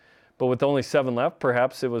possibility. But with only 7 left,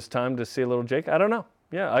 perhaps it was time to see a little Jake. I don't know.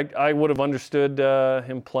 Yeah, I would have understood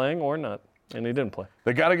him playing or not, and he didn't play.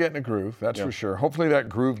 They got to get in a groove, that's for sure. Hopefully that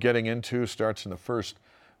groove getting into starts in the first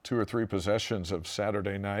 2 or 3 possessions of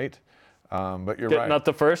Saturday night. But you're right. Not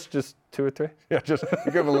the first, just 2 or 3? Yeah, just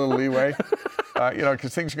give a little leeway.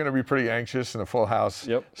 Because things are going to be pretty anxious in a full house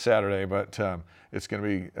Saturday, but it's going to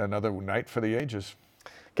be another night for the ages.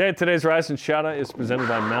 Okay, today's Rise and Shout-Out is presented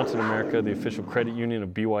by Mountain America, the official credit union of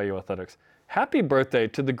BYU Athletics. Happy birthday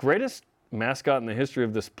to the greatest mascot in the history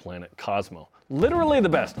of this planet, Cosmo. Literally the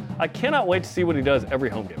best. I cannot wait to see what he does every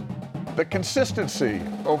home game. The consistency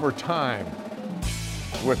over time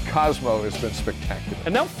with Cosmo has been spectacular.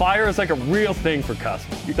 And now fire is like a real thing for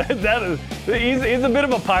Cosmo. He's a bit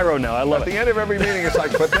of a pyro now. I love it. At the end of every meeting, it's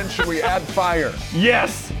like, but then should we add fire?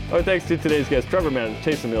 Yes! Our thanks to today's guests, Trevor Matich,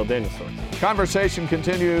 Taysom, Daniel Sorenson. Conversation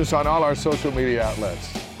continues on all our social media outlets.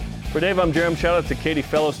 For Dave, I'm Jarom. Shout out to Katie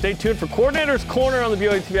Fellow. Stay tuned for Coordinator's Corner on the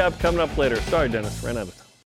BYU TV app coming up later. Sorry, Dennis. Ran out of time.